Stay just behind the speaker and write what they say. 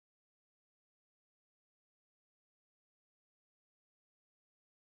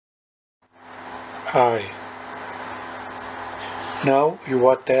Hi. Now you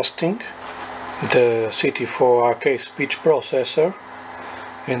are testing the CT4RK speech processor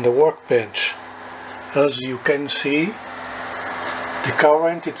in the workbench. As you can see, the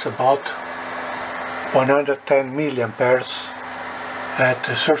current is about 110 milliamperes at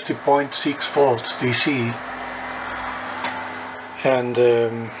 30.6 volts DC, and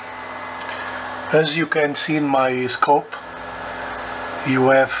as you can see in my scope, you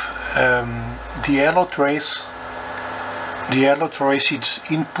have the yellow trace. The yellow trace is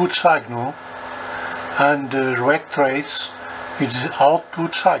input signal and the red trace is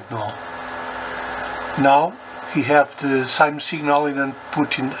output signal. Now we have the same signal in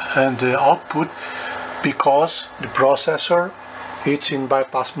input and the output because the processor is in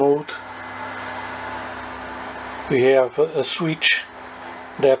bypass mode. We have a switch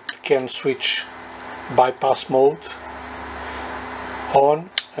that can switch bypass mode on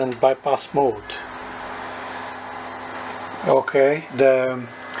and bypass mode. Okay,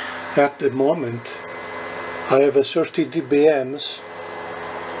 at the moment I have a 30 dBms,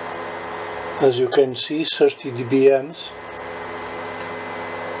 as you can see, 30 dBms,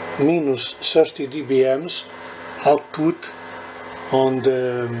 minus 30 dBms output on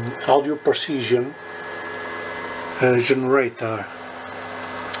the audio precision generator.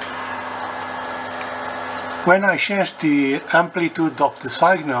 When I change the amplitude of the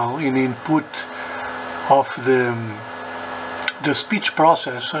signal in input of the speech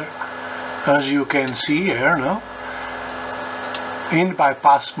processor, as you can see here, no? In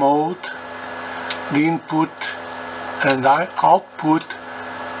bypass mode, the input and output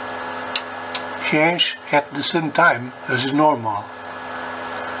change at the same time as normal.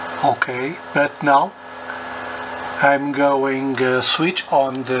 Okay, but now I'm going to switch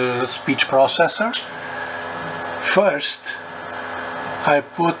on the speech processor. First, I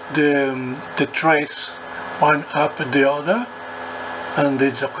put the trace one up the other, and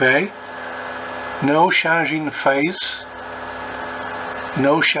it's okay. No change in phase.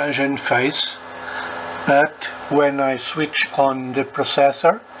 No change in phase. But when I switch on the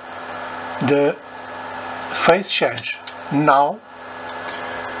processor, the phase change. Now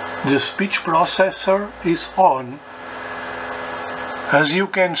the speech processor is on. As you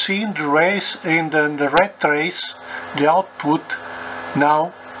can see in the race, in the red trace, the output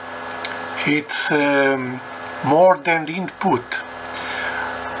now it's more than the input.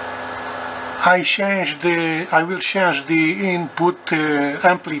 I will change the input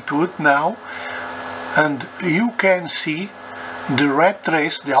amplitude now, and you can see the red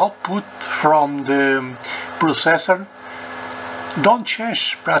trace, the output from the processor, don't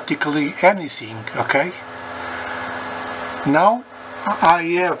change practically anything. Okay. Now I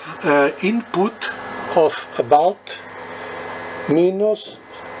have input of about minus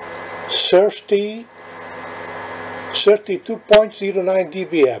 32.09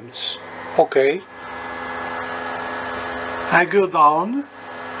 dBms. Okay. I go down.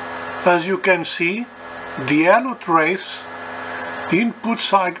 As you can see, the yellow trace, the input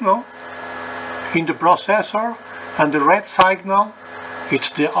signal in the processor, and the red signal,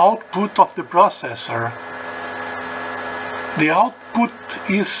 it's the output of the processor. The output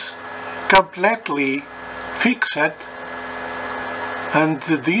is completely fixed, and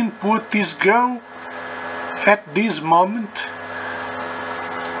the input is go at this moment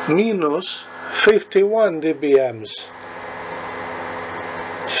minus 51 dBms,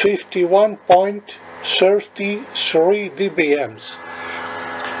 51.33 dBms,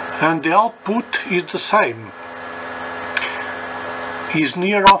 and the output is the same. Is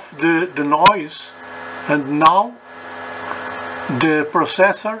near of the noise, and now the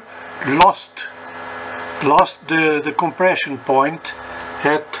processor lost the compression point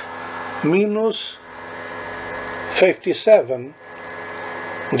at minus 57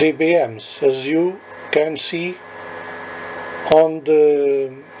 dBms, as you can see on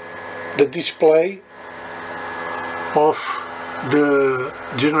the display of the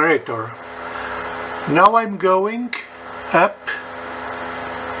generator. Now I'm going up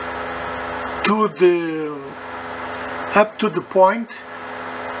to the point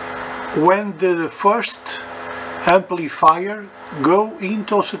when the first amplifier go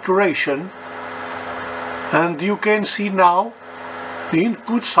into saturation, and you can see now the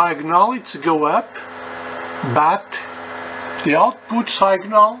input signal it's go up, but the output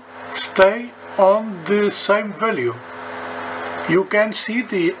signal stay on the same value. You can see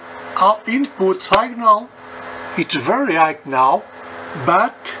the input signal, it's very high now,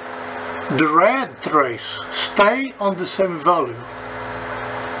 but the red trace stay on the same value.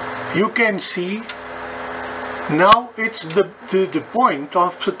 You can see now it's the point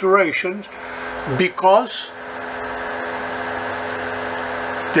of saturation because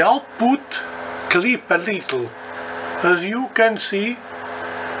the output clip a little, as you can see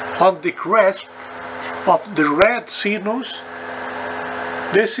on the crest of the red sinus.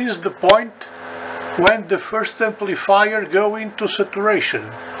 This is the point when the first amplifier go into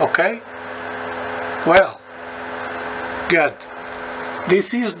saturation, okay? Well, good.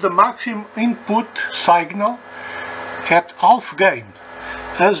 This is the maximum input signal at half gain.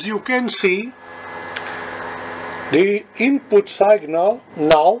 As you can see, the input signal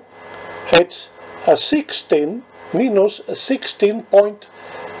now it's a 16 minus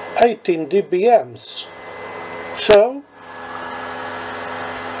 16.18 dBms. So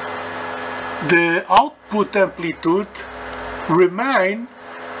the output amplitude remain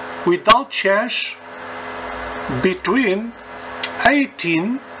without change between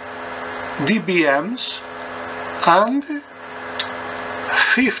 18 dBms and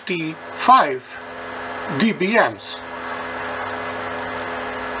 55 dBms.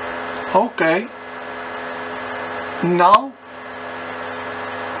 Okay, now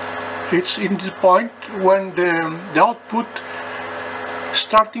it's in the point when the output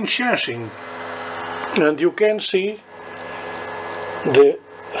starting changing, and you can see the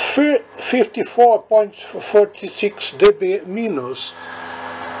 54.46 dB minus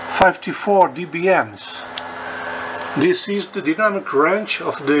 54 dBms. This is the dynamic range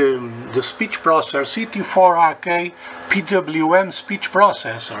of the speech processor CT4RK PWM speech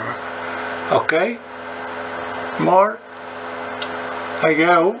processor. Okay, more I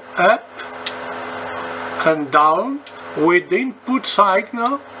go up and down with the input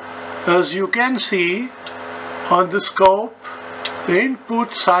signal. As you can see on the scope, the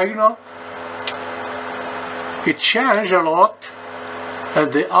input signal it changed a lot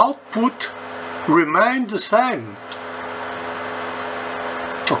and the output remained the same.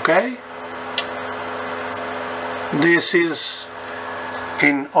 Okay, this is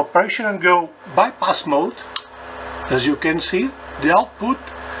in operation and go bypass mode. As you can see, the output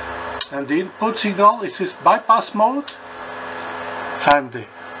and the input signal, it is bypass mode, and the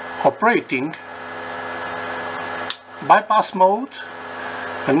operating bypass mode,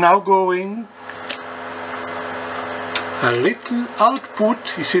 and now going a little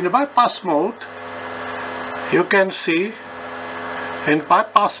output is in the bypass mode. You can see in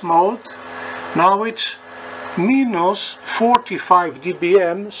bypass mode now it's minus 45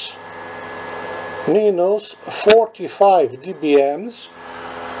 dBms, minus 45 dBms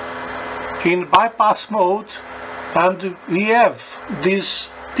in bypass mode, and we have this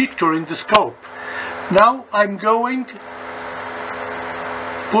picture in the scope. Now I'm going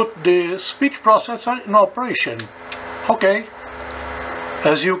put the speech processor in operation. Okay,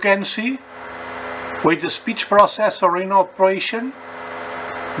 as you can see, with the speech processor in operation,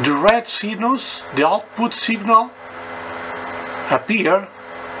 the red sinus, the output signal, appear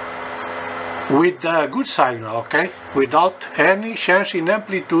with a good signal, okay, without any change in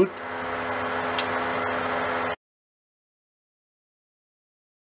amplitude